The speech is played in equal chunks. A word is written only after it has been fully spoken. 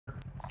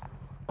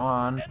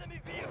on.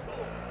 Enemy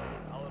vehicle.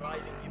 I'll ride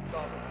in your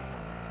cover.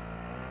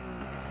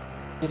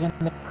 Get in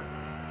there.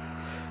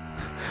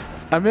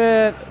 I'm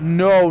in.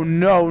 No,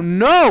 no,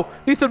 no!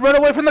 Ethan, run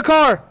away from the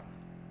car!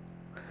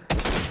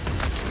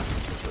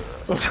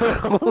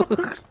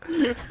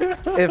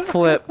 It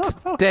flipped.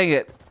 Dang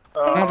it.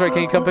 Andre,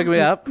 can you come pick me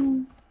up?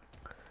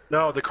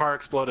 No, the car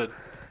exploded.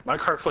 My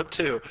car flipped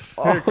too.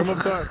 Hey, come up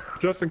top.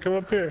 Justin, come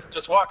up here.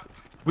 Just walk.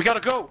 We gotta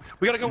go.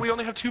 We gotta go. We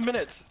only have 2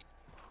 minutes.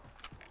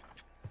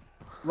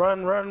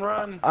 Run, run,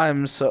 run.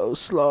 I'm so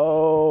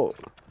slow.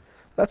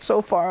 That's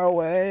so far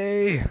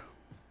away.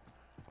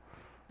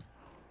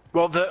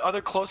 Well, the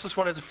other closest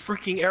one is a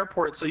freaking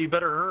airport, so you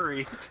better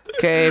hurry.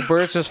 Okay,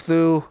 birds just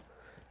flew.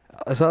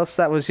 Unless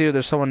that was you,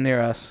 there's someone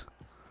near us.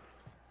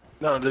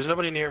 No, there's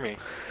nobody near me.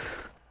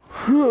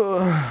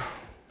 Okay,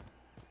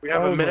 We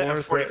have That a was minute and worth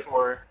it.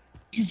 44.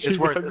 It's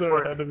worth it, it's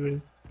worth it. ahead of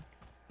me.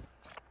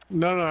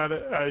 No,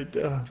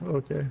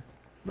 okay.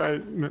 I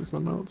meant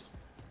something else.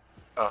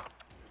 Oh.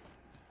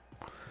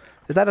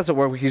 if that doesn't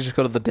work, we can just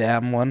go to the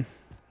damn one.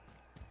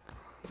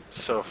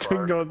 So We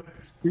far.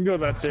 can go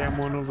that damn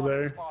one over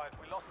there.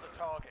 We lost the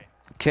target.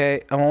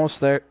 Okay, I'm almost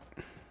there.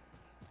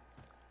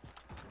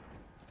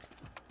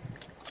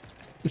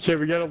 Okay,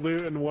 we gotta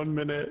loot in 1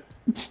 minute.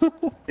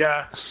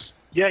 Yeah.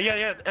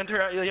 Yeah.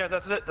 Enter. Yeah,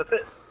 that's it. That's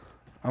it.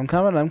 I'm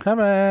coming, I'm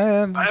coming.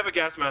 I have a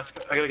gas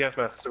mask. I got a gas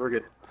mask, so we're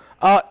good.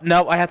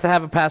 No, I have to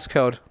have a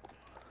passcode.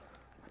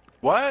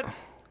 What?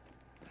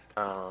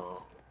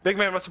 Oh. Big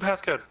man, what's the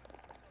passcode?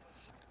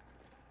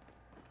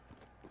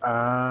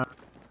 I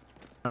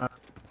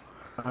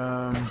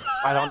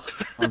don't.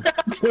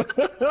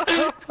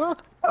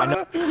 I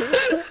know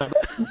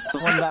the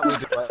one that we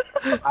do, but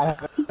I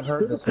haven't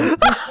heard this one.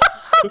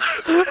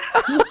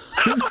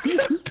 I'm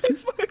gonna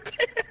piss my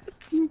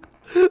pants.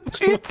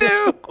 Me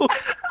too!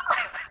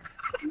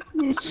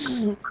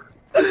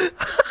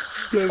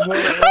 Just hold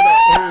on.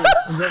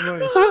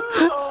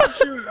 Oh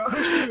shoot.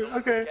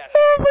 Okay.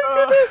 Oh my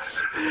goodness!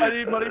 I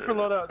need money for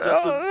loadout.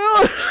 Justin.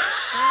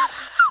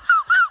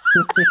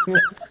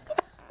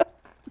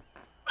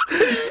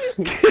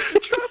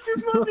 Drop your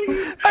money.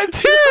 I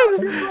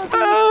did!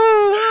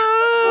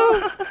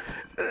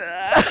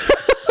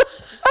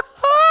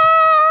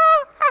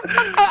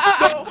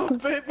 No,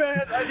 big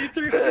man, I need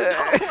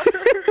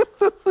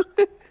 $300.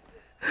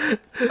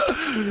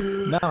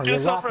 No, Get you're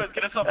us off laughing. friends.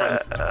 Get us off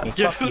friends. Fuck Get us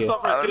you. off friends. Get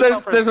us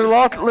off friends.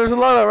 There's a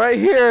lot right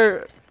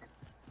here.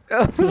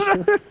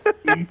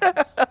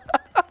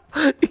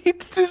 He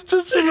just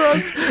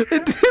runs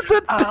into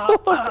the door.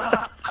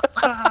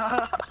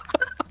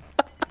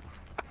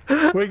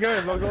 Wait,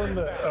 guys, I'll go in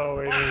the. Oh,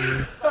 wait.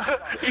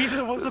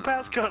 Ethan, what's the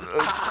passcode?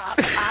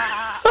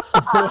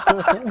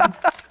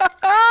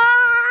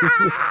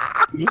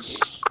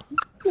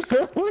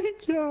 Oh my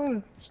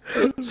god.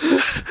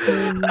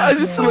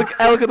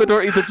 I look at the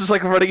door. Ethan's just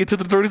like running into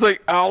the door. He's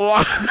like,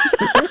 ow.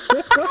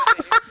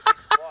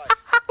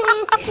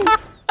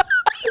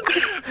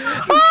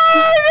 I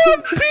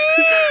gotta pee!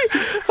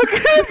 I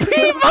gotta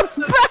pee my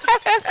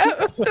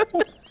pants!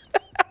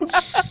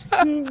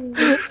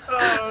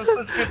 Oh,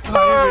 such good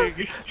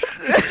timing.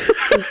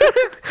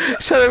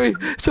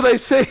 Should I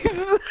say?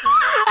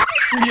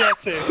 Yeah,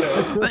 save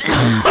that.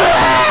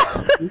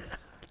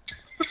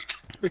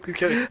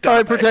 Okay,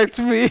 Alright, protect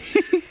me.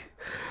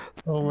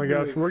 Oh my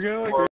gosh, we're gonna like.